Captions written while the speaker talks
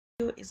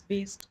Is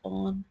based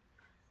on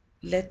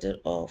letter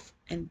of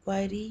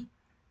inquiry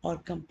or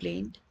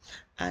complaint,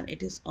 and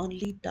it is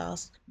only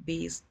task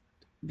based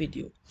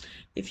video.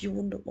 If you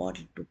want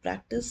to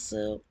practice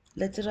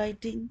letter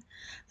writing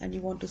and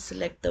you want to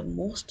select the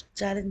most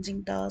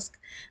challenging task,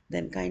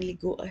 then kindly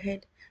go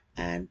ahead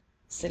and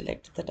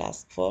select the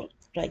task for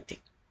writing.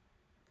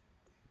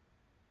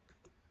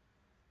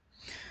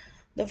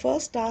 The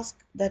first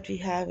task that we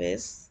have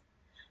is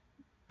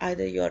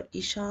either your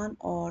Ishan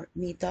or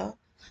Nita,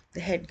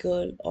 the head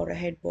girl or a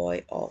head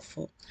boy of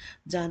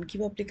Janki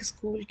Public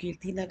School,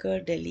 Kirti Nagar,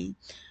 Delhi.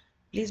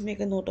 Please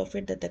make a note of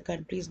it that the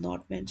country is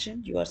not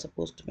mentioned. You are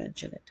supposed to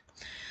mention it.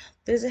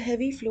 There is a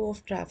heavy flow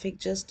of traffic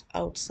just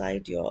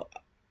outside your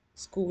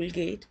school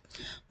gate,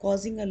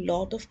 causing a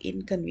lot of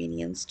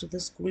inconvenience to the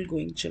school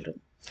going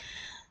children.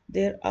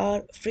 There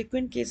are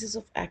frequent cases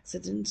of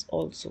accidents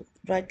also.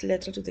 Write a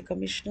letter to the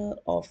Commissioner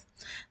of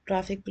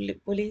Traffic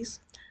Police,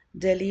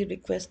 Delhi,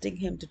 requesting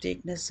him to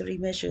take necessary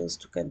measures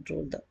to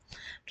control the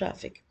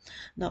traffic.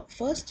 Now,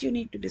 first you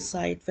need to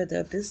decide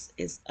whether this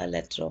is a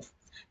letter of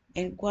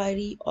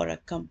inquiry or a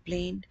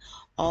complaint,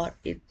 or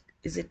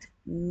is it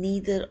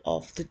neither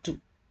of the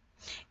two.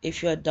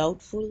 If you are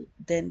doubtful,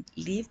 then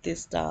leave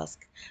this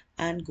task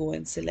and go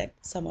and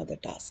select some other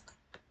task.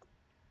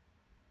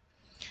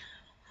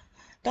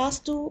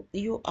 Task 2,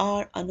 you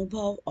are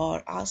Anubhav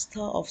or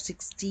Astha of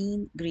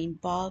 16 Green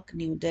Park,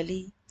 New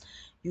Delhi.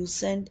 You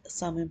sent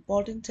some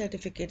important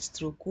certificates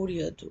through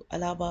courier to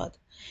Allahabad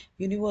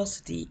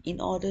University in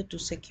order to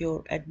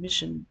secure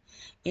admission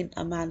in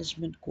a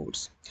management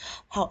course.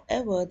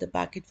 However, the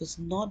packet was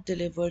not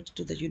delivered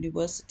to the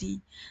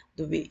university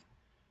the way.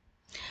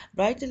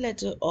 Write a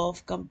letter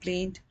of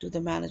complaint to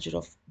the manager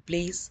of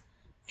Blaze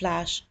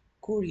Flash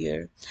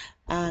Courier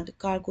and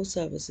Cargo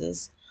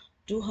Services,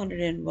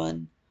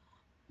 201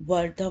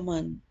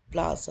 Vardhaman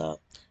Plaza,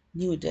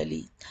 New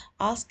Delhi,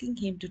 asking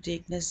him to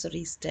take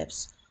necessary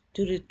steps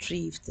to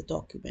retrieve the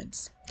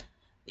documents.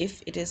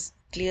 If it is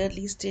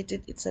clearly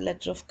stated it's a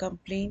letter of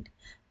complaint,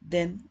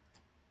 then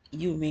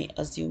you may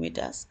assume it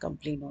as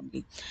complaint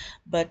only.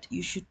 But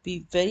you should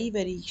be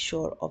very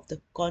sure of the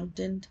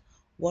content,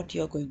 what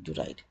you're going to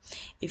write.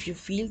 If you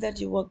feel that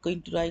you are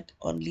going to write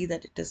only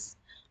that it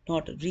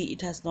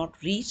has not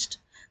reached,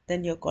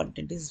 then your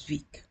content is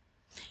weak.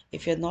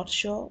 If you're not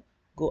sure,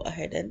 go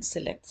ahead and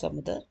select some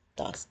other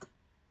task.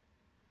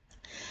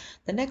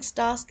 The next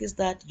task is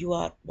that you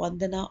are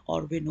Vandana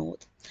or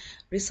Vinod,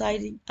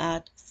 residing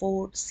at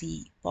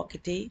 4C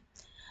Pocket A,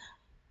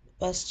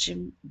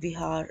 Paschim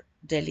Vihar,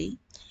 Delhi.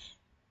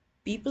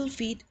 People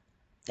feed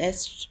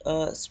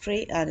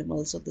stray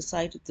animals on the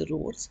side of the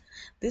roads.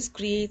 This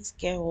creates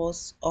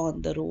chaos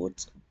on the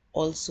roads.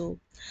 Also,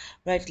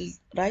 write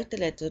a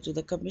letter to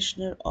the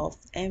Commissioner of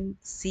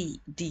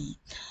MCD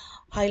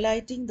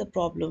highlighting the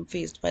problem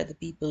faced by the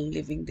people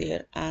living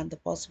there and the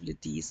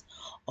possibilities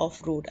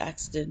of road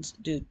accidents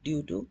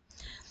due to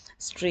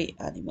stray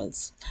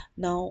animals.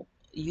 Now,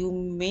 you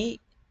may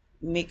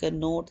make a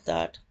note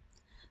that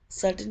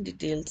certain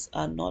details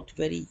are not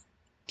very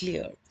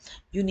clear.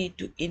 You need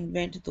to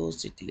invent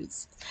those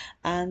details.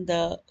 And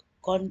the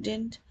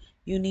content,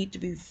 you need to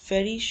be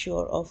very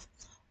sure of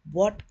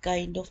what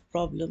kind of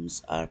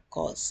problems are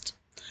caused.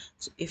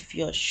 So, if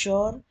you're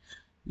sure,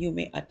 you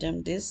may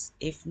attempt this.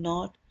 If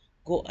not,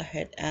 go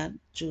ahead and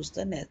choose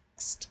the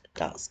next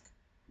task.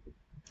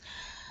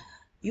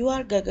 You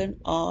are Gagan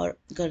or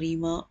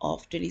Garima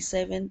of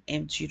 27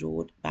 MG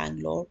Road,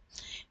 Bangalore.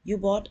 You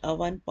bought a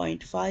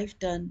 1.5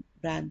 ton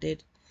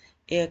branded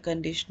air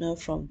conditioner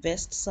from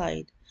West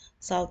Side,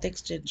 South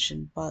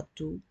Extension, Part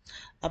 2,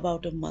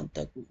 about a month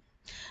ago.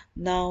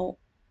 Now,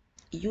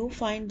 you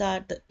find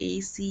that the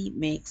AC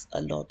makes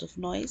a lot of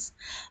noise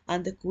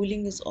and the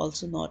cooling is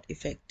also not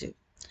effective.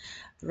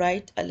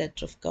 Write a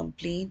letter of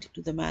complaint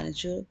to the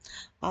manager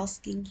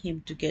asking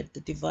him to get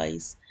the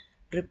device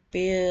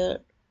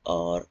repaired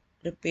or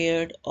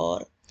repaired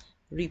or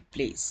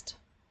replaced.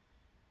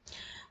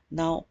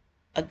 Now,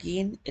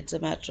 again, it's a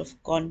matter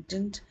of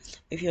content.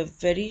 If you're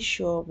very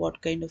sure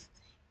what kind of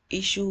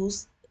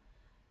issues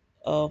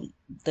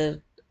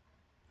the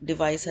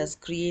device has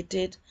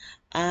created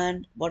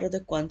and what are the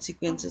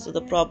consequences or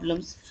the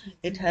problems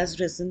it has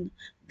risen,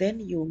 then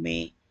you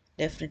may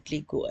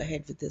definitely go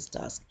ahead with this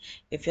task.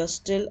 If you're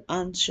still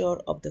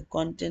unsure of the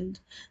content,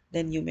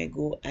 then you may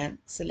go and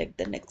select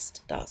the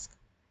next task.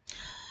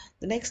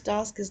 The next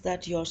task is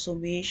that you're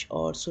Somesh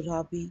or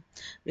Surabhi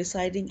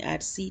residing at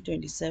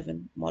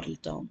C27 Model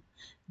Town,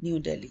 New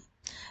Delhi.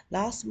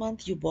 Last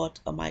month you bought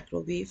a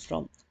microwave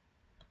from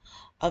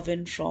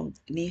oven from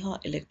Neha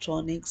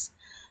Electronics,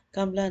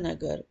 Kamla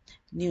Nagar,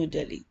 New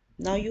Delhi.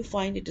 Now you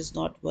find it is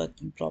not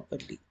working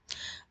properly.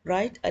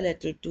 Write a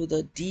letter to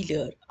the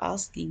dealer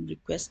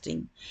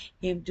requesting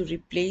him to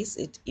replace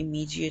it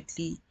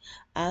immediately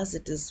as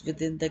it is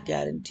within the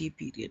guarantee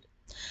period.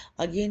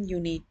 Again, you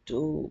need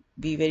to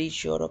be very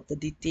sure of the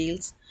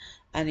details,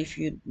 and if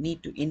you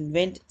need to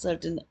invent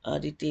certain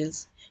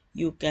details,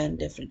 you can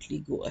definitely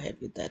go ahead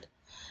with that.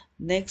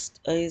 Next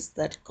is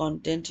that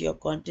content. Your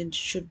content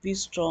should be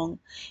strong.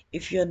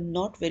 If you're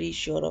not very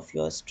sure of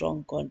your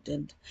strong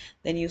content,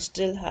 then you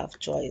still have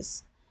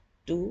choice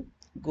to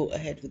go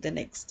ahead with the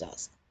next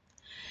task.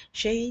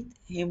 Shahid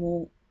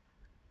Hemu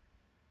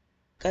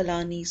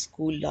Kalani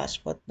School,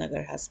 Lajpat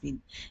Nagar, has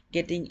been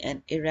getting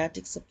an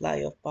erratic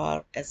supply of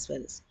power as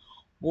well as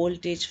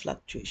voltage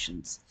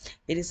fluctuations.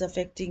 It is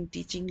affecting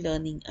teaching,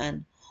 learning,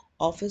 and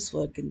office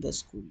work in the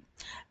school.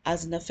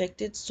 As an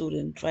affected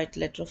student, write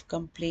letter of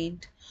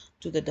complaint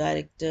to the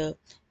director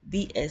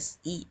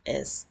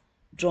BSES,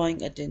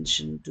 drawing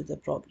attention to the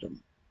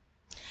problem.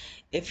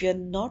 If you're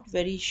not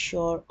very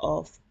sure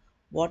of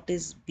what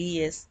is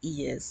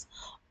BSES,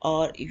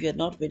 or if you're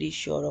not very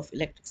sure of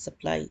electric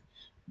supply,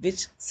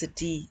 which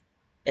city,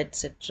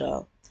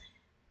 etc.,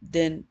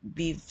 then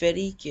be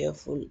very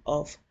careful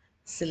of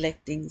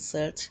selecting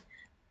such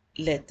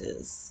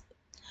letters.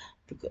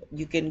 Because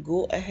you can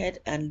go ahead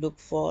and look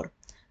for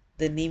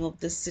the name of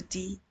the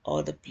city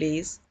or the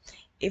place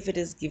if it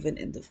is given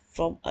in the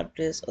from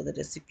address or the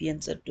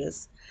recipient's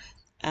address,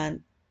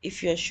 and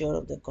if you are sure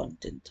of the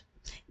content.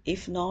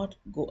 If not,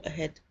 go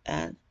ahead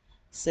and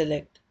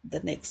select the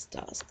next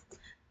task.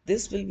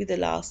 This will be the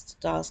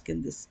last task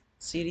in this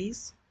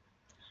series.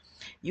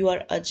 You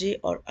are Ajay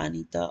or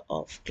Anita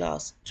of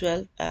class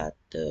 12 at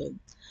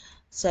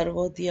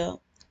Sarvodaya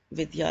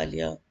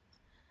Vidyalaya,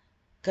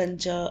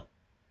 Kanja,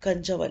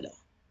 Kanjavala.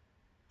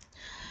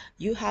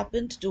 You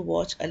happened to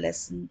watch a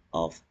lesson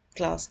of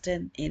class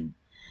 10 in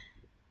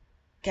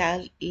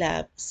Cal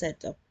Lab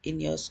set up in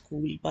your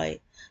school by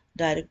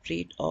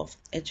Directorate of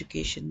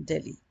Education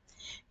Delhi.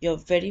 You're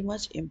very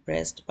much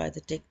impressed by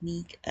the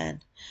technique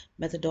and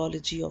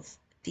methodology of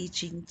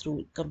teaching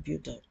through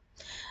computer.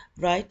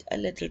 Write a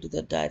letter to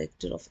the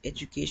Director of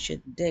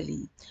Education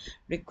Delhi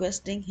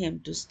requesting him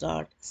to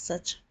start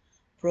such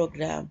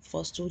program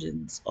for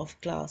students of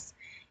class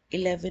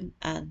 11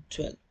 and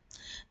 12.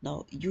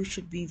 Now you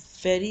should be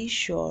very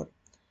sure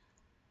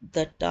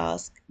the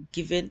task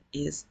given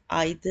is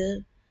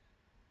either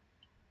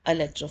a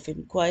letter of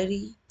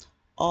inquiry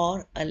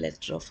or a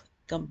letter of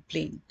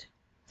complaint.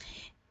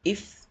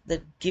 If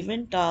the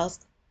given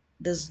task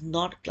does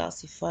not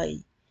classify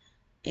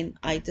in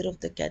either of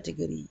the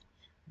category,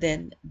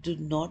 then do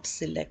not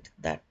select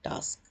that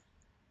task.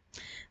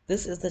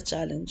 This is the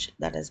challenge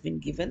that has been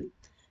given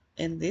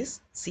in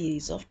this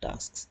series of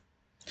tasks.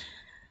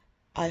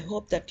 I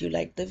hope that you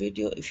liked the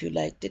video. If you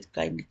liked it,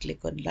 kindly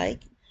click on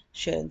like,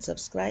 share and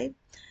subscribe.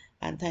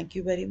 And thank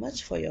you very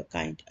much for your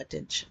kind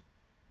attention.